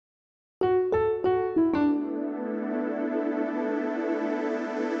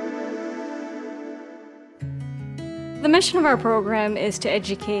The mission of our program is to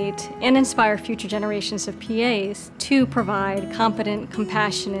educate and inspire future generations of PAs to provide competent,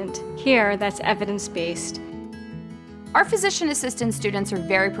 compassionate care that's evidence-based. Our physician assistant students are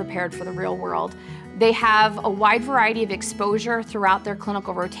very prepared for the real world. They have a wide variety of exposure throughout their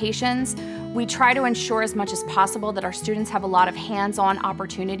clinical rotations. We try to ensure as much as possible that our students have a lot of hands-on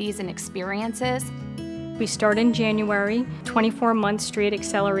opportunities and experiences. We start in January, 24 months straight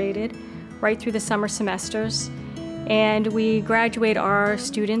accelerated, right through the summer semesters, and we graduate our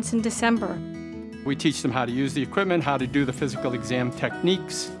students in December. We teach them how to use the equipment, how to do the physical exam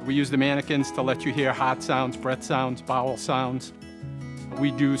techniques. We use the mannequins to let you hear heart sounds, breath sounds, bowel sounds.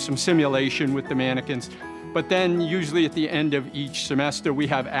 We do some simulation with the mannequins, but then usually at the end of each semester we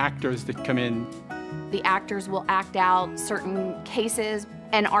have actors that come in. The actors will act out certain cases,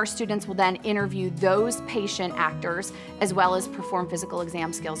 and our students will then interview those patient actors as well as perform physical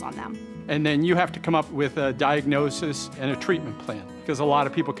exam skills on them. And then you have to come up with a diagnosis and a treatment plan, because a lot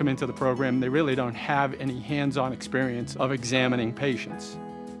of people come into the program, they really don't have any hands-on experience of examining patients.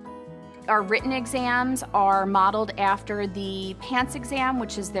 Our written exams are modeled after the PANCE exam,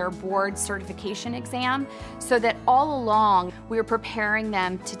 which is their board certification exam, so that all along we are preparing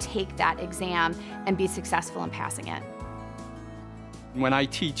them to take that exam and be successful in passing it. When I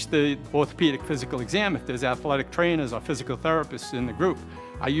teach the orthopedic physical exam, if there's athletic trainers or physical therapists in the group,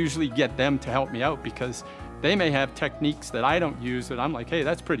 I usually get them to help me out because they may have techniques that I don't use that I'm like, hey,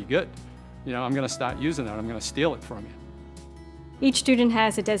 that's pretty good. You know, I'm going to start using that. I'm going to steal it from you. Each student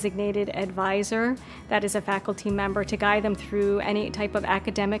has a designated advisor, that is a faculty member, to guide them through any type of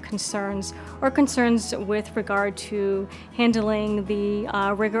academic concerns or concerns with regard to handling the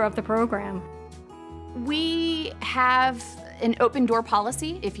rigor of the program. We have an open door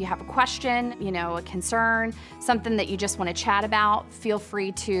policy. If you have a question, a concern, something that you just want to chat about, feel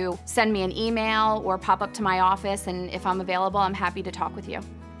free to send me an email or pop up to my office, and if I'm available, I'm happy to talk with you.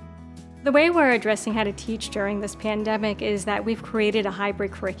 The way we're addressing how to teach during this pandemic is that we've created a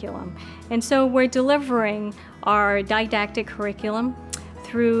hybrid curriculum. And so we're delivering our didactic curriculum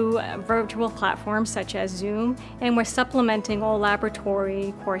through virtual platforms such as Zoom, and we're supplementing all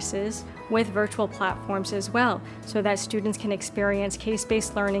laboratory courses with virtual platforms as well, so that students can experience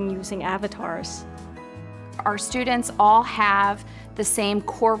case-based learning using avatars. Our students all have the same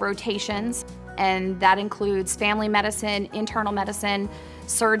core rotations, and that includes family medicine, internal medicine,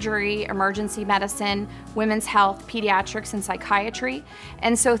 surgery, emergency medicine, women's health, pediatrics, and psychiatry.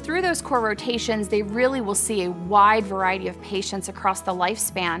 And so through those core rotations, they really will see a wide variety of patients across the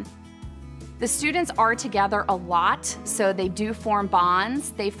lifespan. The students are together a lot, so they do form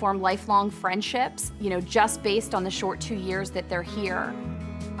bonds. They form lifelong friendships, just based on the short 2 years that they're here.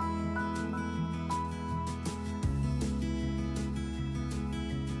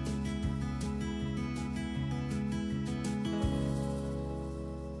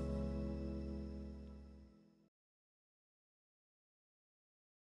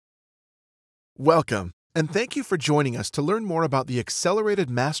 Welcome, and thank you for joining us to learn more about the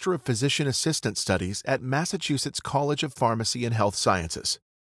Accelerated Master of Physician Assistant Studies at Massachusetts College of Pharmacy and Health Sciences.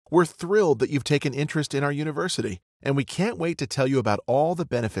 We're thrilled that you've taken interest in our university, and we can't wait to tell you about all the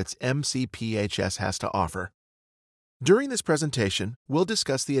benefits MCPHS has to offer. During this presentation, we'll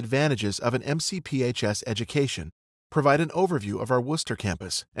discuss the advantages of an MCPHS education, provide an overview of our Worcester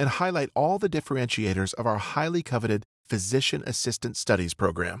campus, and highlight all the differentiators of our highly coveted Physician Assistant Studies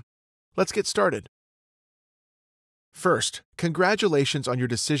program. Let's get started. First, congratulations on your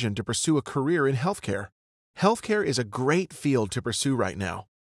decision to pursue a career in healthcare. Healthcare is a great field to pursue right now.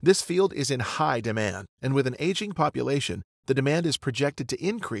 This field is in high demand, and with an aging population, the demand is projected to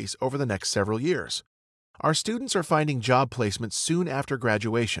increase over the next several years. Our students are finding job placements soon after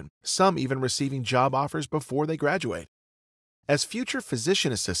graduation, some even receiving job offers before they graduate. As future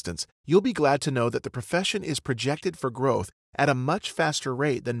physician assistants, you'll be glad to know that the profession is projected for growth at a much faster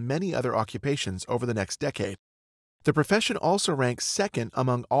rate than many other occupations over the next decade. The profession also ranks second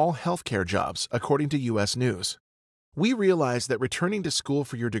among all healthcare jobs, according to U.S. News. We realize that returning to school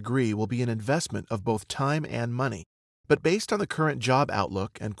for your degree will be an investment of both time and money, but based on the current job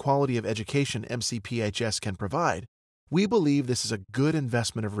outlook and quality of education MCPHS can provide, we believe this is a good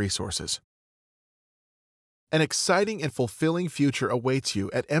investment of resources. An exciting and fulfilling future awaits you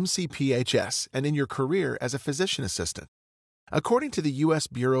at MCPHS and in your career as a physician assistant. According to the U.S.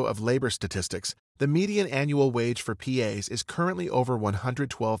 Bureau of Labor Statistics, the median annual wage for PAs is currently over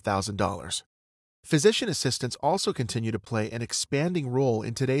 $112,000. Physician assistants also continue to play an expanding role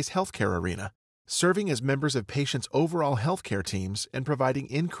in today's healthcare arena, serving as members of patients' overall healthcare teams and providing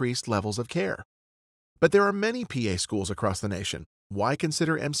increased levels of care. But there are many PA schools across the nation. Why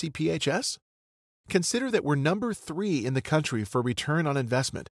consider MCPHS? Consider that we're number 3 in the country for return on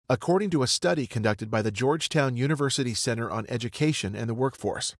investment, according to a study conducted by the Georgetown University Center on Education and the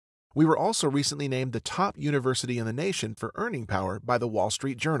Workforce. We were also recently named the top university in the nation for earning power by the Wall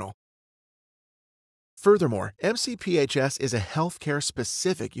Street Journal. Furthermore, MCPHS is a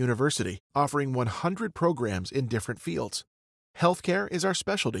healthcare-specific university offering 100 programs in different fields. Healthcare is our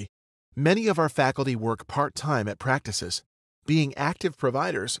specialty. Many of our faculty work part-time at practices. Being active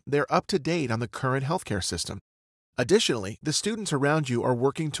providers, they're up to date on the current healthcare system. Additionally, the students around you are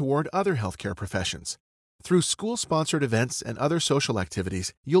working toward other healthcare professions. Through school-sponsored events and other social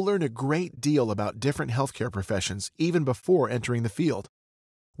activities, you'll learn a great deal about different healthcare professions even before entering the field.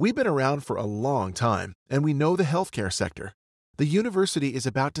 We've been around for a long time, and we know the healthcare sector. The university is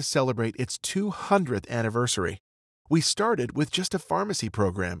about to celebrate its 200th anniversary. We started with just a pharmacy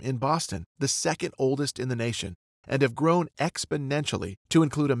program in Boston, the second oldest in the nation, and have grown exponentially to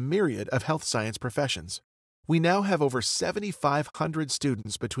include a myriad of health science professions. We now have over 7,500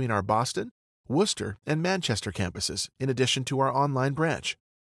 students between our Boston, Worcester, and Manchester campuses, in addition to our online branch.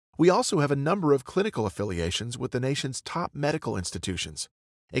 We also have a number of clinical affiliations with the nation's top medical institutions.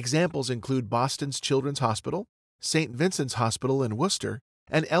 Examples include Boston's Children's Hospital, St. Vincent's Hospital in Worcester,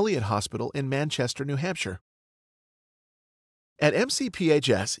 and Elliott Hospital in Manchester, New Hampshire. At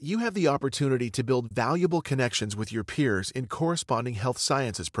MCPHS, you have the opportunity to build valuable connections with your peers in corresponding health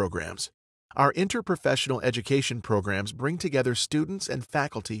sciences programs. Our interprofessional education programs bring together students and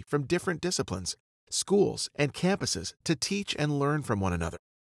faculty from different disciplines, schools, and campuses to teach and learn from one another.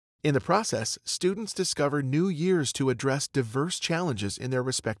 In the process, students discover new years to address diverse challenges in their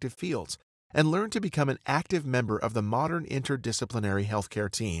respective fields and learn to become an active member of the modern interdisciplinary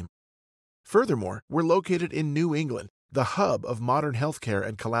healthcare team. Furthermore, we're located in New England, the hub of modern healthcare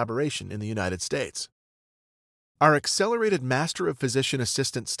and collaboration in the United States. Our accelerated Master of Physician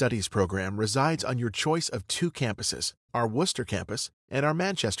Assistant Studies program resides on your choice of 2 campuses, our Worcester campus and our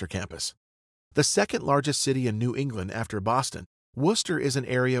Manchester campus. The second largest city in New England after Boston, Worcester is an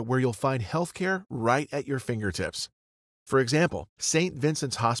area where you'll find healthcare right at your fingertips. For example, St.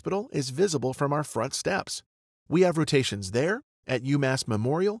 Vincent's Hospital is visible from our front steps. We have rotations there, at UMass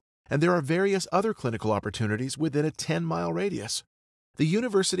Memorial, and there are various other clinical opportunities within a 10-mile radius. The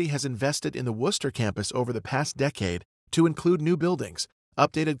university has invested in the Worcester campus over the past decade to include new buildings,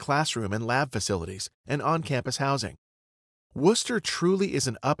 updated classroom and lab facilities, and on-campus housing. Worcester truly is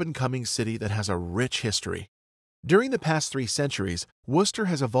an up-and-coming city that has a rich history. During the past 3 centuries, Worcester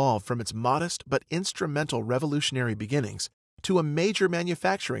has evolved from its modest but instrumental revolutionary beginnings to a major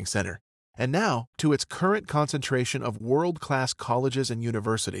manufacturing center, and now to its current concentration of world-class colleges and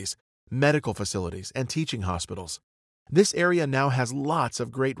universities, medical facilities, and teaching hospitals. This area now has lots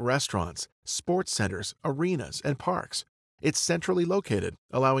of great restaurants, sports centers, arenas, and parks. It's centrally located,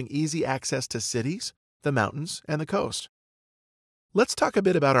 allowing easy access to cities, the mountains, and the coast. Let's talk a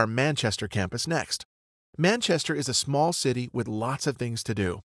bit about our Manchester campus next. Manchester is a small city with lots of things to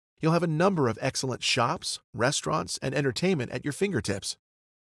do. You'll have a number of excellent shops, restaurants, and entertainment at your fingertips.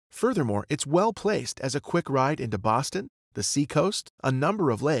 Furthermore, it's well placed as a quick ride into Boston, the seacoast, a number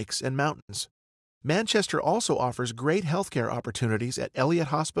of lakes, and mountains. Manchester also offers great healthcare opportunities at Elliott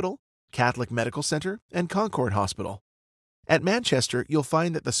Hospital, Catholic Medical Center, and Concord Hospital. At Manchester, you'll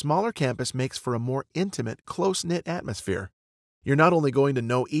find that the smaller campus makes for a more intimate, close-knit atmosphere. You're not only going to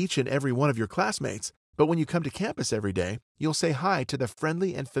know each and every one of your classmates, but when you come to campus every day, you'll say hi to the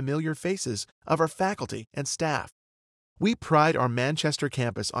friendly and familiar faces of our faculty and staff. We pride our Manchester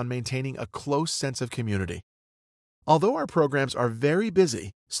campus on maintaining a close sense of community. Although our programs are very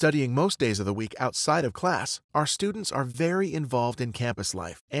busy, studying most days of the week outside of class, our students are very involved in campus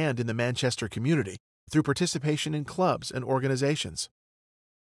life and in the Manchester community through participation in clubs and organizations.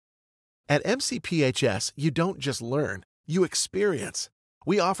 At MCPHS, you don't just learn, you experience.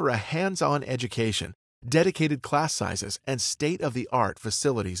 We offer a hands-on education, dedicated class sizes, and state-of-the-art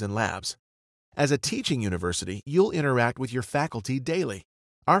facilities and labs. As a teaching university, you'll interact with your faculty daily.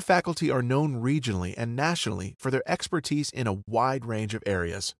 Our faculty are known regionally and nationally for their expertise in a wide range of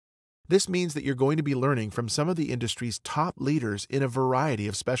areas. This means that you're going to be learning from some of the industry's top leaders in a variety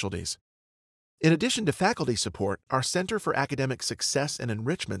of specialties. In addition to faculty support, our Center for Academic Success and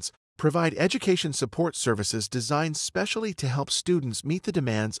Enrichments provide education support services designed specially to help students meet the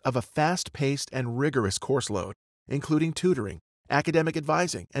demands of a fast-paced and rigorous course load, including tutoring, academic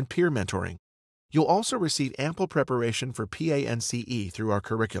advising, and peer mentoring. You'll also receive ample preparation for PA&CE through our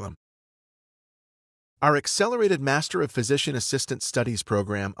curriculum. Our Accelerated Master of Physician Assistant Studies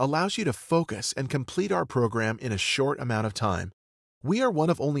program allows you to focus and complete our program in a short amount of time. We are one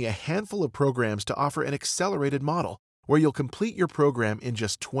of only a handful of programs to offer an accelerated model, where you'll complete your program in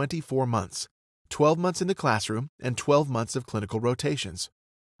just 24 months. 12 months in the classroom, and 12 months of clinical rotations.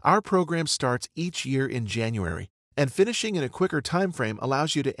 Our program starts each year in January, and finishing in a quicker time frame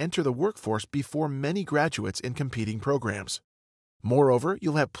allows you to enter the workforce before many graduates in competing programs. Moreover,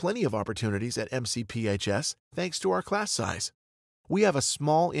 you'll have plenty of opportunities at MCPHS thanks to our class size. We have a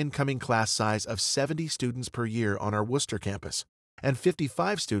small incoming class size of 70 students per year on our Worcester campus and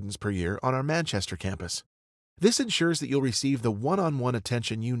 55 students per year on our Manchester campus. This ensures that you'll receive the one-on-one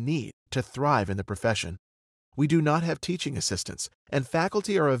attention you need to thrive in the profession. We do not have teaching assistants, and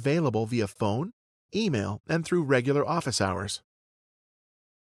faculty are available via phone, email, and through regular office hours.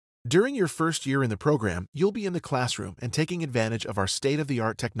 During your first year in the program, you'll be in the classroom and taking advantage of our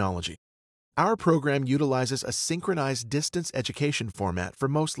state-of-the-art technology. Our program utilizes a synchronized distance education format for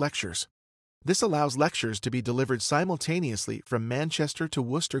most lectures. This allows lectures to be delivered simultaneously from Manchester to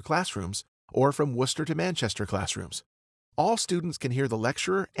Worcester classrooms or from Worcester to Manchester classrooms. All students can hear the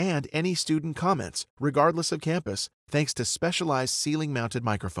lecturer and any student comments, regardless of campus, thanks to specialized ceiling-mounted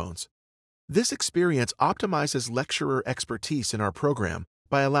microphones. This experience optimizes lecturer expertise in our program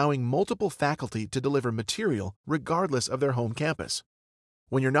by allowing multiple faculty to deliver material regardless of their home campus.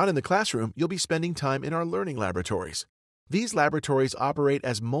 When you're not in the classroom, you'll be spending time in our learning laboratories. These laboratories operate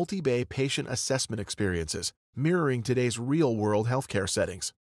as multi-bay patient assessment experiences, mirroring today's real-world healthcare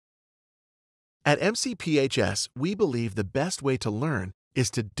settings. At MCPHS, we believe the best way to learn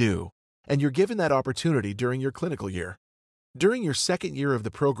is to do, and you're given that opportunity during your clinical year. During your second year of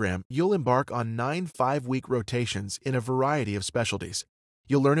the program, you'll embark on 9 5-week rotations in a variety of specialties.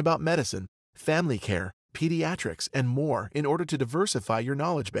 You'll learn about medicine, family care, pediatrics, and more in order to diversify your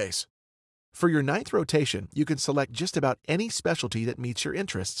knowledge base. For your 9th rotation, you can select just about any specialty that meets your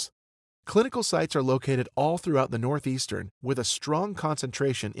interests. Clinical sites are located all throughout the Northeastern with a strong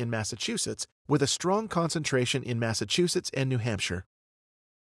concentration in Massachusetts and New Hampshire.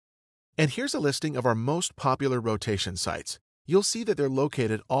 And here's a listing of our most popular rotation sites. You'll see that they're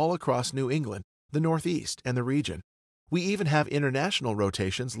located all across New England, the Northeast, and the region. We even have international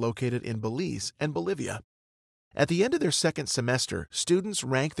rotations located in Belize and Bolivia. At the end of their second semester, students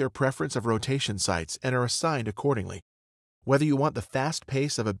rank their preference of rotation sites and are assigned accordingly. Whether you want the fast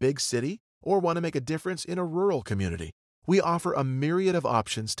pace of a big city or want to make a difference in a rural community, we offer a myriad of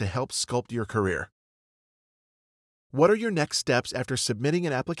options to help sculpt your career. What are your next steps after submitting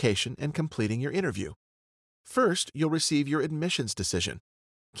an application and completing your interview? First, you'll receive your admissions decision.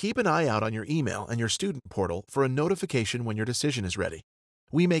 Keep an eye out on your email and your student portal for a notification when your decision is ready.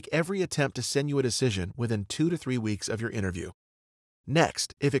 We make every attempt to send you a decision within 2 to 3 weeks of your interview.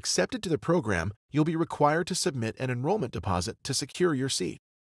 Next, if accepted to the program, you'll be required to submit an enrollment deposit to secure your seat.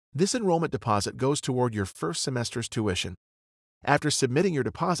 This enrollment deposit goes toward your first semester's tuition. After submitting your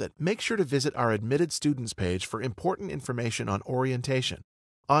deposit, make sure to visit our Admitted Students page for important information on orientation,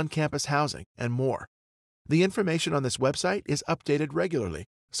 on-campus housing, and more. The information on this website is updated regularly,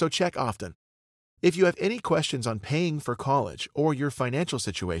 so check often. If you have any questions on paying for college or your financial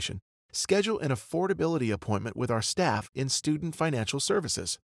situation, schedule an affordability appointment with our staff in Student Financial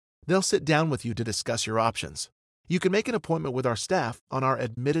Services. They'll sit down with you to discuss your options. You can make an appointment with our staff on our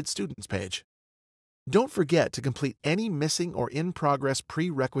Admitted Students page. Don't forget to complete any missing or in-progress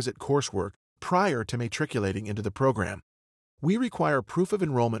prerequisite coursework prior to matriculating into the program. We require proof of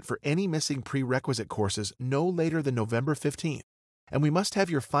enrollment for any missing prerequisite courses no later than November 15th, and we must have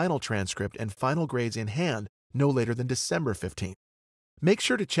your final transcript and final grades in hand no later than December 15th. Make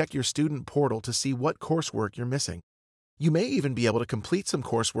sure to check your student portal to see what coursework you're missing. You may even be able to complete some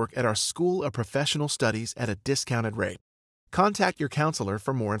coursework at our School of Professional Studies at a discounted rate. Contact your counselor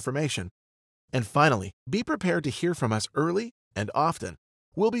for more information. And finally, be prepared to hear from us early and often.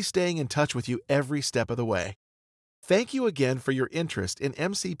 We'll be staying in touch with you every step of the way. Thank you again for your interest in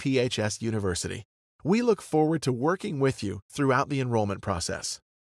MCPHS University. We look forward to working with you throughout the enrollment process.